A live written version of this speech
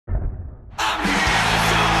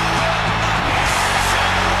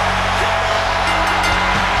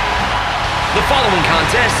following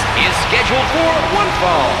contest is scheduled for one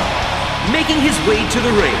fall. Making his way to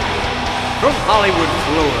the ring, from Hollywood,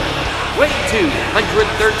 Florida, weighing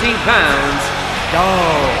 213 pounds,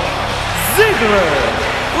 Dolph Ziggler.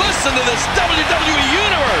 Listen to this WWE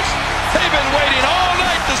Universe. They've been waiting all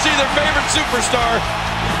night to see their favorite superstar.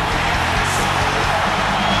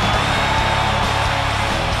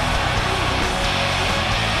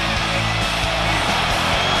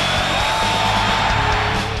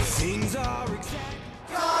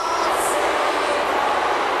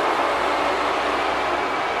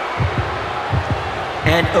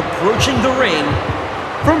 And approaching the ring,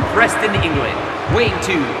 from Preston, England, weighing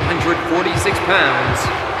 246 pounds,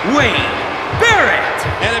 Barrett.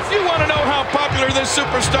 And if you want to know how popular this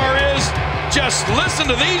superstar is, just listen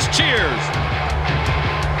to these cheers.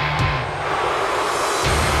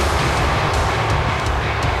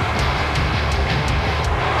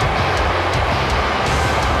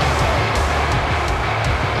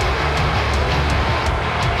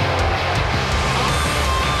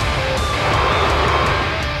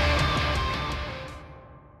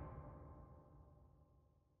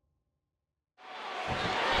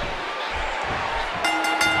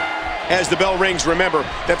 As the bell rings, remember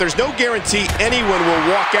that there's no guarantee anyone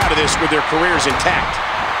will walk out of this with their careers intact.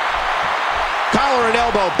 Collar and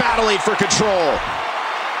elbow battling for control.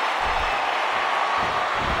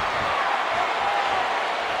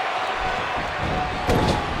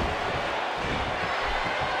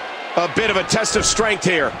 A bit of a test of strength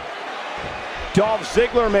here. Dolph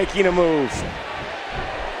Ziggler making a move.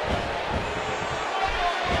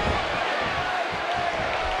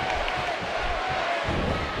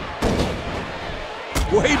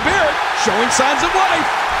 Barrett showing signs of life.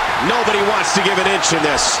 Nobody wants to give an inch in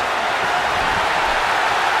this.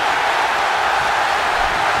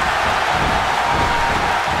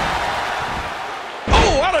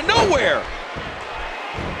 Oh, out of nowhere.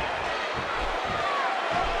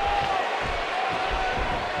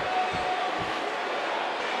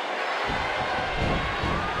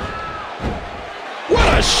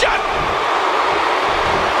 What a shot.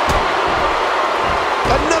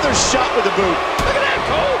 Another shot with the boot. Look at that,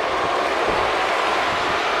 Cole.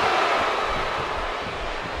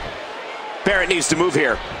 Barrett needs to move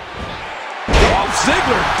here. Dolph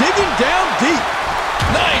Ziggler digging down deep.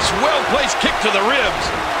 Nice, well-placed kick to the ribs.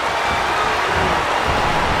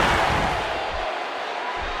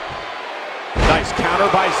 Nice counter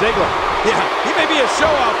by Ziggler. Yeah, he may be a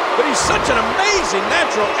show-off, but he's such an amazing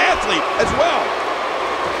natural athlete as well.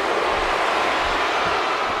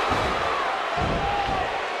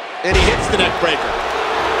 And he hits the neck breaker.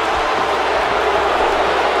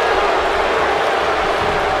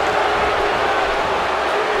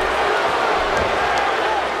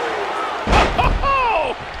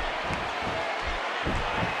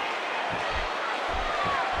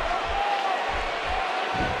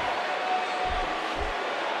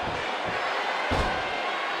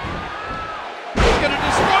 He's going to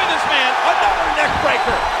destroy this man. Another neck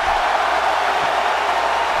breaker.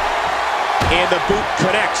 And the boot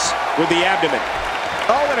connects with the abdomen.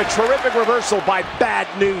 Oh, and a terrific reversal by Bad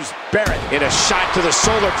News Barrett. And a shot to the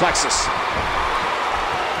solar plexus.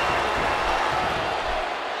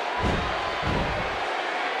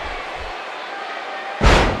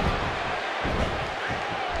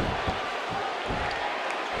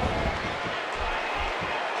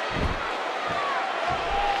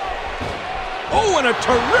 Oh, and a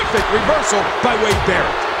terrific reversal by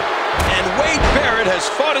Barrett. And Barrett has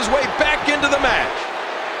fought his way back into the match.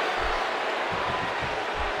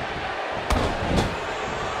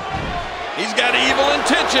 He's got evil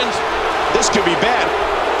intentions. This could be bad.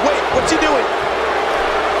 Wait, what's he doing?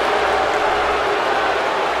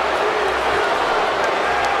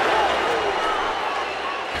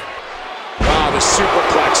 Wow, the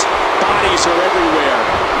superplex. Bodies are everywhere.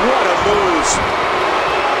 What a move.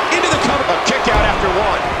 Into the cover. A kick out after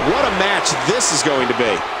one. What a match this is going to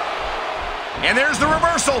be. And there's the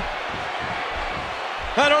reversal.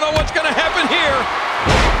 I don't know what's going to happen here.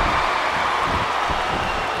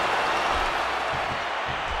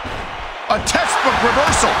 A textbook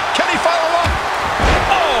reversal. Can he follow up?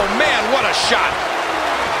 Oh, man, what a shot.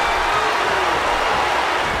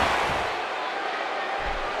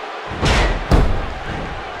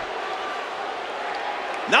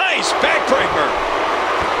 Nice backbreaker.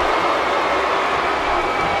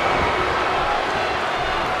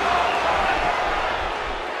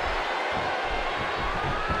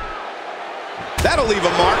 That'll leave a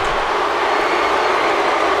mark.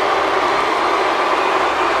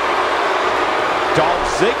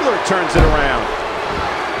 Dolph Ziggler turns it around.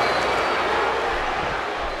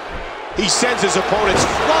 He sends his opponents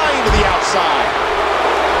flying to the outside.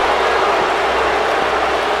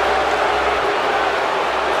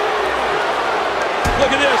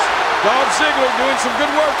 Look at this. Dolph Ziggler doing some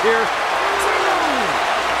good work here.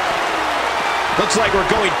 Looks like we're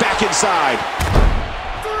going back inside.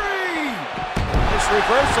 Nice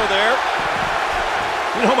reversal there.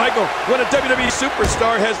 You know, Michael, when a WWE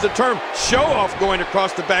superstar has the term show-off going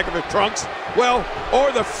across the back of his trunks, well,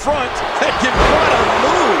 or the front, what a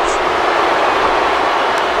move!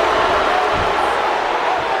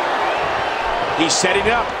 He's setting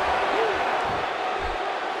it up.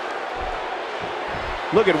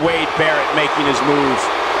 Look at Wade Barrett making his moves.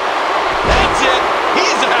 That's it.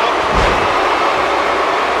 He's out.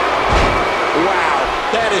 Wow,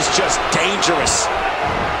 that is just dangerous.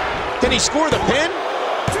 Can he score the pin?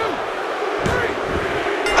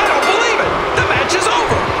 I don't believe it. The match is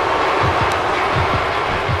over.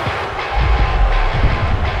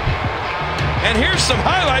 And here's some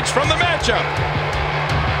highlights from the matchup.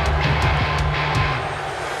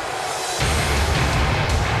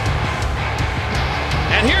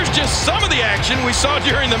 And here's just some of the action we saw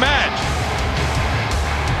during the match.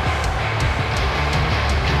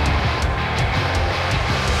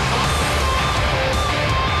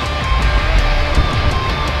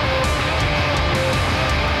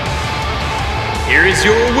 Here is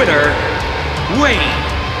your winner, Wade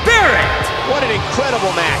Barrett. What an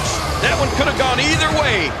incredible match. That one could have gone either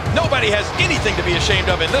way. Nobody has anything to be ashamed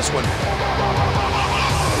of in this one.